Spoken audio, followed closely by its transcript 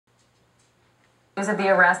News of the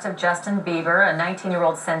arrest of Justin Bieber, a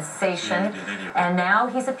 19-year-old sensation, and now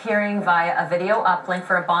he's appearing via a video uplink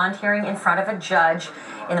for a bond hearing in front of a judge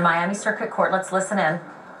in the Miami Circuit Court. Let's listen in.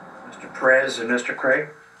 Mr. Perez and Mr. Craig?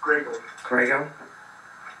 Craigo?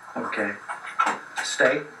 Okay.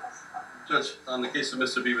 State? Judge, on the case of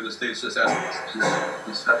Mr. Bieber, the state's just asking.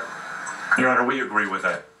 Your Honor, we agree with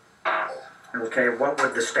that. Okay, what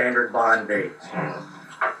would the standard bond be?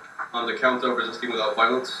 On the count of resisting without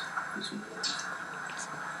violence,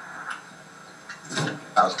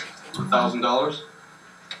 $1,000.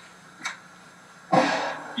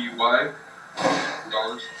 DUI,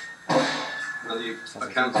 dollars. And the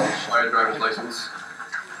account of expired driver's license.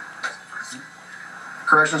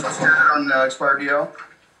 Corrections proceeded on expired DL?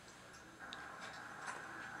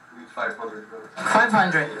 500.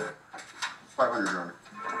 500. 500, Your Honor.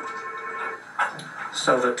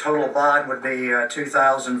 So the total bond would be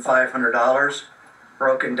 $2,500,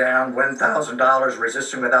 broken down $1,000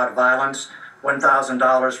 resisting without violence,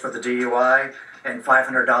 $1,000 for the DUI, and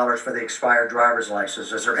 $500 for the expired driver's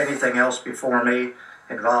license. Is there anything else before me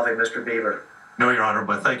involving Mr. Bieber? No, Your Honor,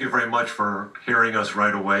 but thank you very much for hearing us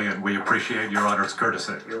right away, and we appreciate Your Honor's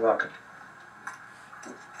courtesy. You're welcome.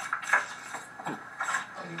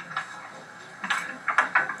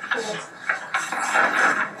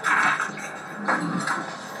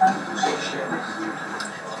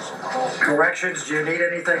 Corrections, do you need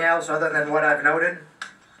anything else other than what I've noted?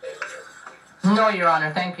 No, Your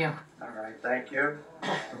Honor, thank you. All right, thank you.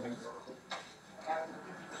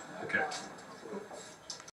 Okay.